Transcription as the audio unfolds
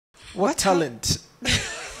What talent?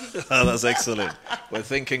 Oh, that's excellent. We're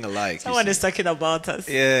thinking alike. Someone is talking about us.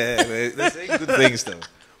 Yeah, they're saying good things though.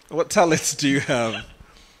 What talents do you have?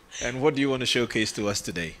 And what do you want to showcase to us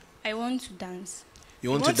today? I want to dance.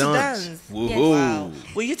 You want to dance? Woohoo. Yes. Wow.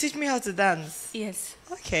 Will you teach me how to dance? Yes.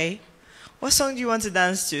 Okay. What song do you want to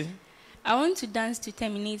dance to? I want to dance to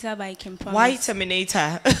Terminator by Kim Promise. Why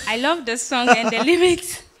Terminator? I love the song and the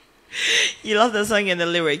lyrics. You love the song and the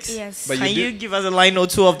lyrics? Yes. But Can you give us a line or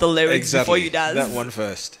two of the lyrics exactly. before you dance? That one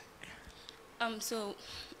first. So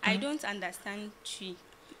I don't understand tree.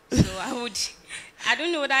 So I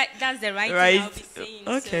don't know that that's the right thing I'll be saying.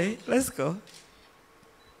 Okay, so. let's go.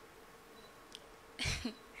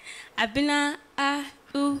 Abena,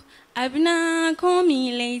 Abena, call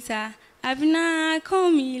me later. Abena,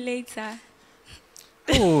 call me later.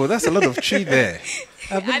 Oh, that's a lot of tree there.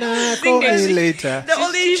 Abena, think call me there's- later. The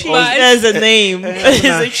only tree part. there's a name. It's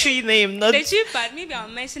a tree name. Not The tree part, maybe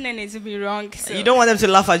I'm mentioning it to be wrong. So. you don't want them to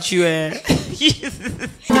laugh at you. Eh?